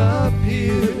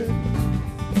disappeared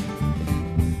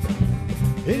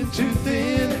into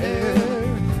thin air.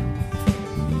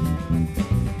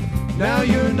 Now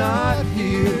you're not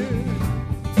here.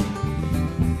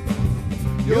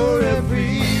 You're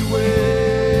everywhere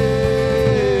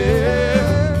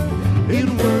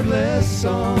in wordless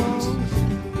songs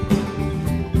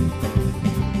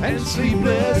and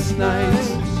sleepless nights.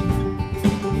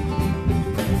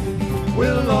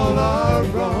 Will all our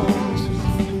wrongs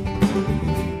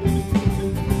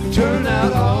turn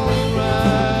out alright?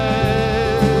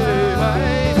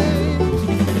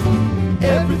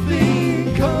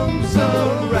 Everything comes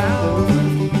around.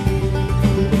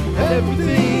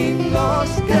 Everything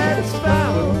lost gets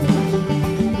found.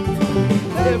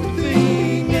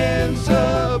 Everything ends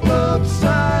up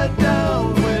upside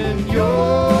down when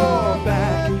you're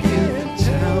back in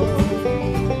town.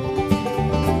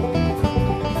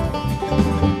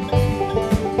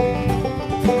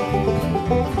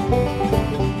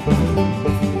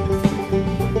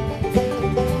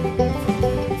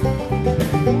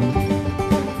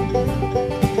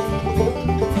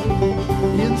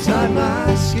 Inside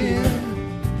my skin,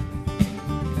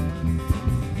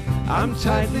 I'm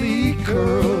tightly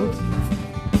curled.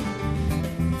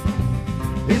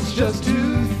 It's just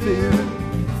too thin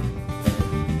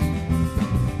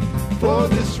for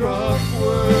this rough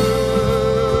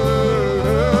world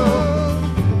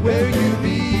where you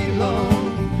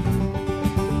belong.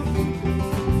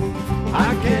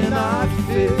 I cannot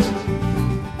fit.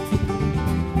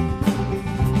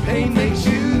 Pain makes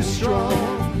you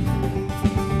strong,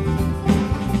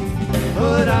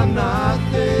 but I'm not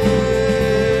there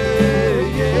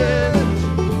yet.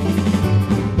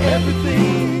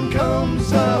 Everything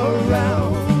comes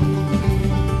around.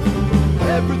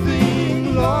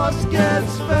 Everything lost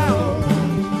gets found.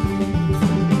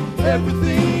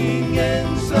 Everything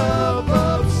ends up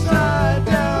upside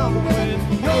down when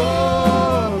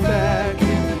you're back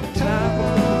in town.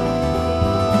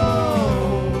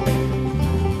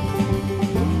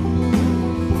 Ooh.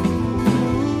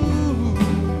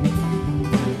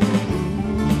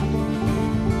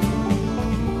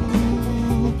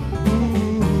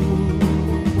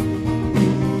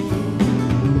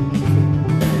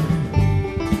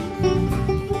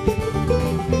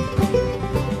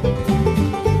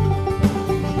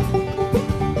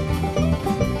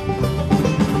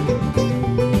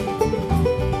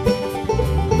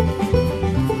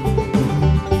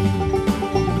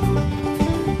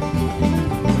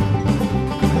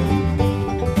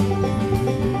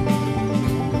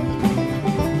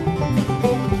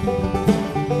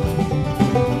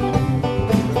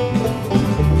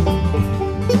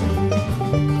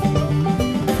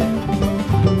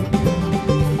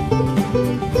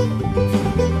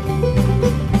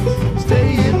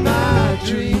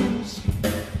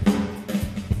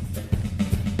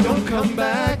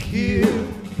 back here.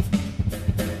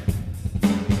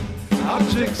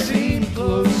 Objects seem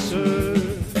closer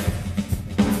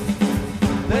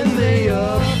than they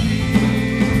appear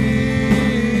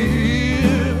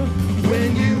when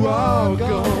you are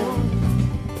gone.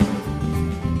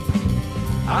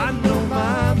 I know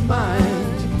my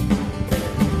mind,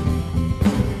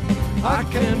 I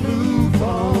can move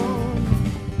on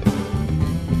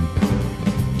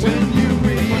when you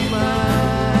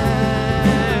remind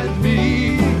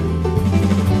me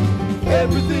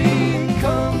everything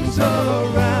comes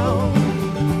around,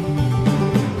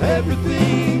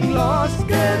 everything lost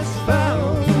gets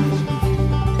found,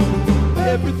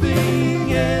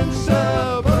 everything ends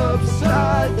up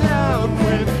upside down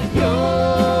when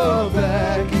you're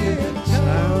back in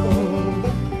town.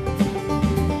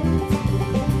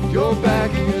 You're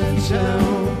back in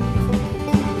town.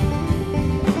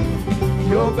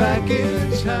 You're back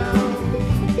in town.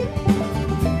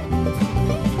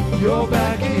 You're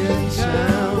back in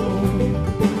town.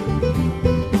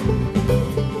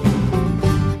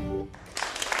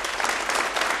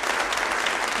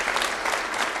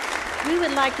 We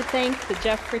would like to thank the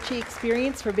Jeff Ritchie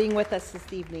Experience for being with us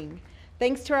this evening.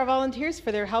 Thanks to our volunteers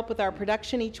for their help with our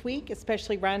production each week,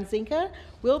 especially Ron Zinka,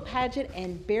 Will Paget,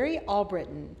 and Barry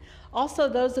Albritton. Also,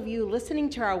 those of you listening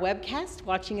to our webcast,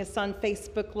 watching us on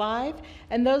Facebook Live,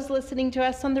 and those listening to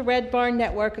us on the Red Barn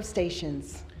network of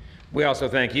stations. We also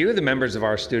thank you, the members of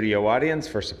our studio audience,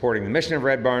 for supporting the mission of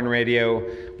Red Barn Radio,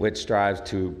 which strives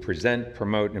to present,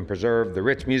 promote, and preserve the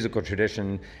rich musical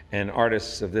tradition and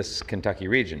artists of this Kentucky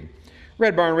region.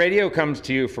 Red Barn Radio comes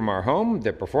to you from our home,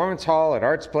 the Performance Hall at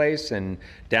Arts Place in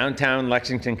downtown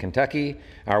Lexington, Kentucky.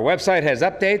 Our website has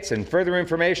updates and further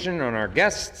information on our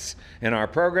guests and our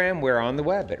program. We're on the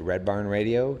web at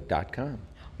redbarnradio.com.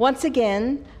 Once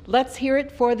again, let's hear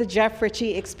it for the Jeff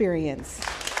Ritchie Experience.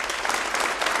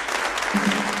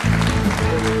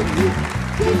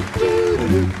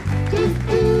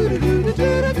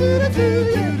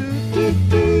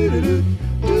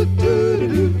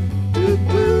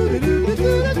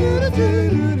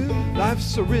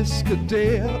 Life's a risk, a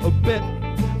dare, a bet.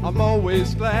 I'm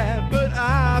always glad, but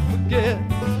I forget.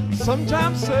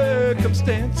 Sometimes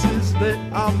circumstances let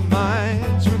our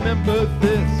minds remember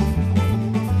this.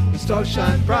 The stars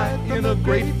shine bright in a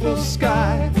grateful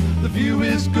sky. The view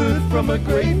is good from a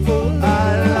grateful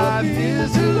eye. Life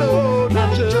is hello,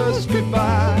 not just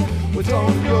goodbye. What's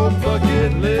on your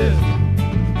bucket list?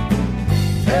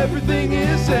 Everything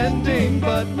is ending,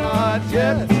 but not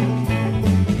yet.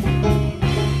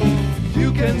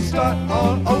 You can start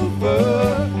all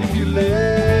over if you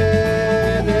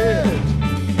let it.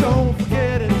 Don't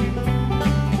forget it.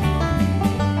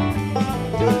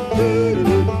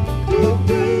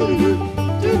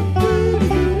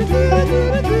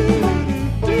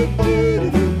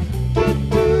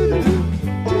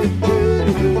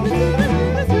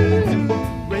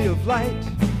 Ray of light,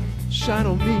 shine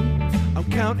on me. I'm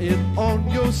counting on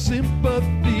your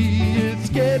sympathy. It's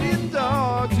getting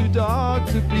dark, too dark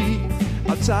to be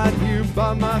outside here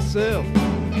by myself.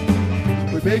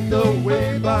 We make the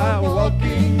way by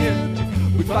walking it.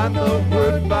 We find the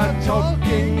word by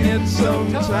talking it.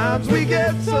 Sometimes we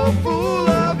get so full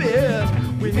of it.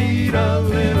 We need a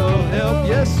little help,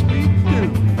 yes we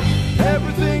do.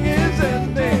 Everything is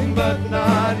ending, but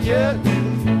not yet.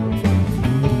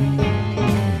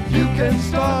 You can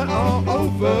start all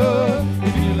over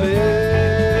if you let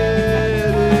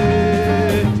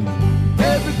it.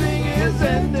 Everything is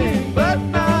ending, but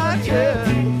not yet.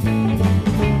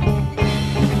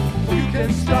 You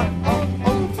can start all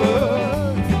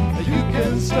over. You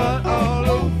can start all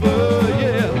over,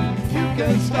 yeah. You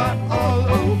can start all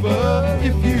over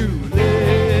if you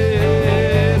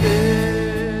let it.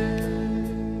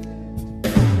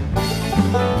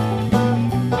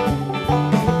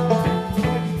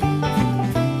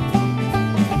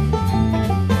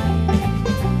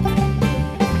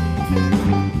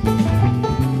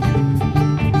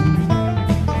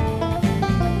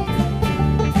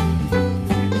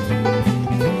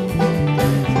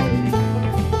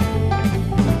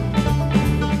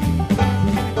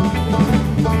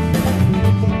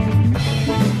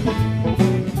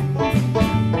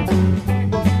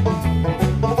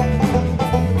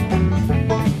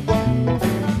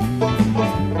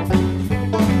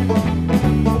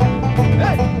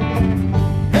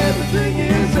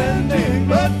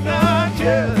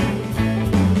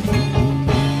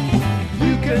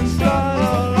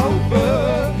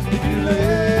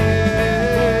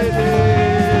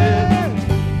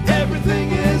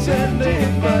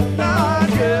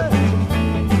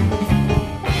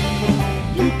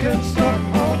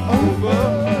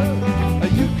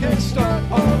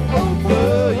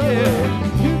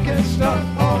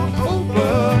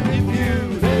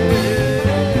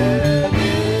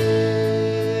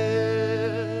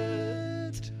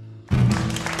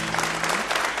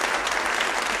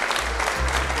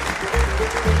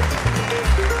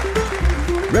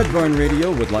 Red Barn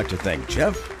Radio would like to thank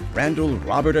Jeff, Randall,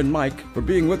 Robert, and Mike for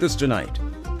being with us tonight.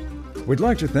 We'd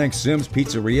like to thank Sim's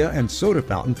Pizzeria and Soda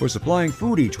Fountain for supplying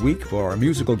food each week for our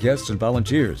musical guests and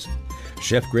volunteers.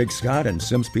 Chef Greg Scott and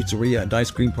Sim's Pizzeria and Ice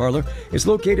Cream Parlor is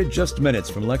located just minutes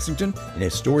from Lexington in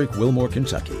historic Wilmore,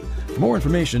 Kentucky. For more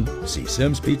information, see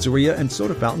Sim's Pizzeria and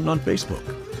Soda Fountain on Facebook.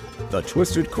 The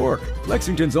Twisted Cork,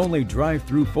 Lexington's only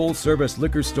drive-through full-service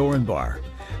liquor store and bar.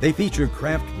 They feature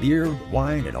craft beer,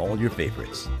 wine, and all your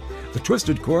favorites. The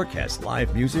Twisted Cork has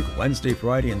live music Wednesday,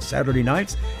 Friday, and Saturday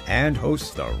nights and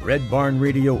hosts the Red Barn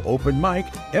Radio Open Mic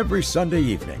every Sunday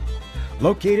evening.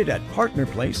 Located at Partner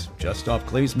Place, just off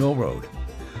Clays Mill Road.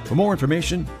 For more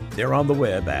information, they're on the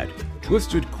web at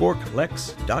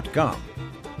twistedcorklex.com.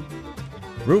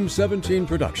 Room 17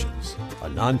 Productions, a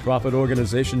nonprofit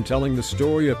organization telling the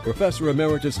story of Professor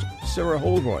Emeritus Sarah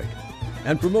Holroyd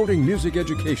and promoting music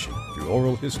education through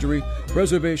oral history,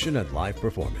 preservation, and live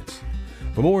performance.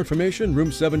 For more information,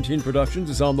 Room 17 Productions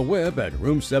is on the web at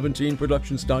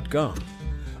room17productions.com.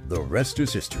 The rest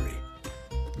is history.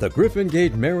 The Griffin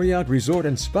Gate Marriott Resort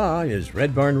and Spa is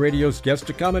Red Barn Radio's guest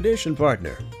accommodation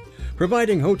partner,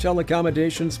 providing hotel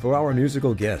accommodations for our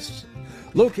musical guests.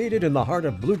 Located in the heart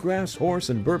of bluegrass, horse,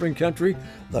 and bourbon country,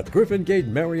 the Griffin Gate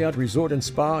Marriott Resort and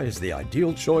Spa is the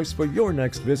ideal choice for your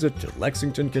next visit to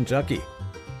Lexington, Kentucky.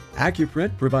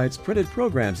 AccuPrint provides printed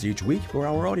programs each week for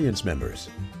our audience members.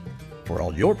 For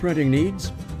all your printing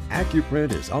needs,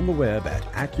 AccuPrint is on the web at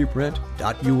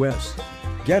accuprint.us.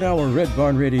 Get our Red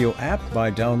Barn Radio app by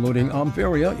downloading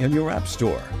Omvaria in your app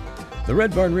store. The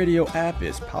Red Barn Radio app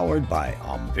is powered by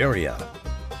Omvaria.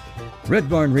 Red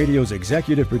Barn Radio's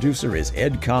executive producer is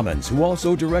Ed Commons, who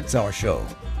also directs our show.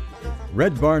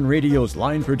 Red Barn Radio's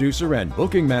line producer and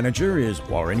booking manager is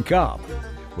Warren Cobb.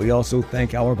 We also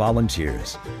thank our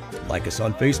volunteers. Like us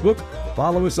on Facebook,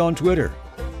 follow us on Twitter.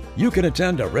 You can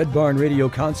attend a Red Barn Radio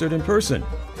concert in person.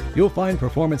 You'll find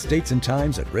performance dates and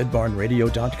times at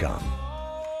redbarnradio.com.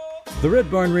 The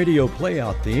Red Barn Radio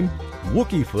playout theme,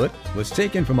 Wookie Foot, was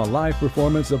taken from a live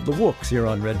performance of the Wooks here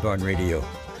on Red Barn Radio.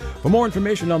 For more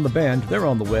information on the band, they're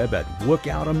on the web at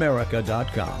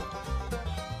wookoutamerica.com.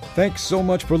 Thanks so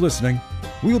much for listening.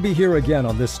 We'll be here again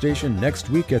on this station next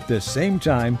week at this same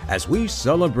time as we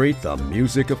celebrate the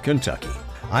music of Kentucky.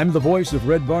 I'm the voice of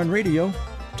Red Barn Radio,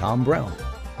 Tom Brown.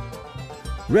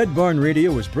 Red Barn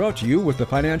Radio is brought to you with the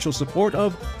financial support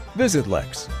of Visit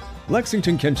Lex,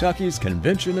 Lexington, Kentucky's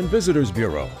Convention and Visitors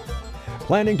Bureau.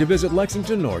 Planning to visit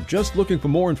Lexington or just looking for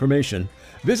more information,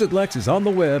 Visit Lex is on the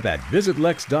web at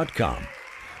visitlex.com.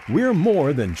 We're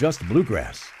more than just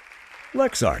bluegrass.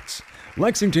 Lex Arts,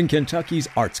 Lexington, Kentucky's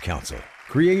Arts Council,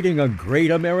 creating a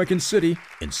great American city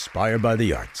inspired by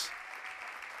the arts.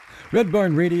 Red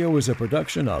Barn Radio is a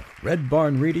production of Red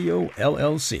Barn Radio,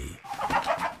 LLC.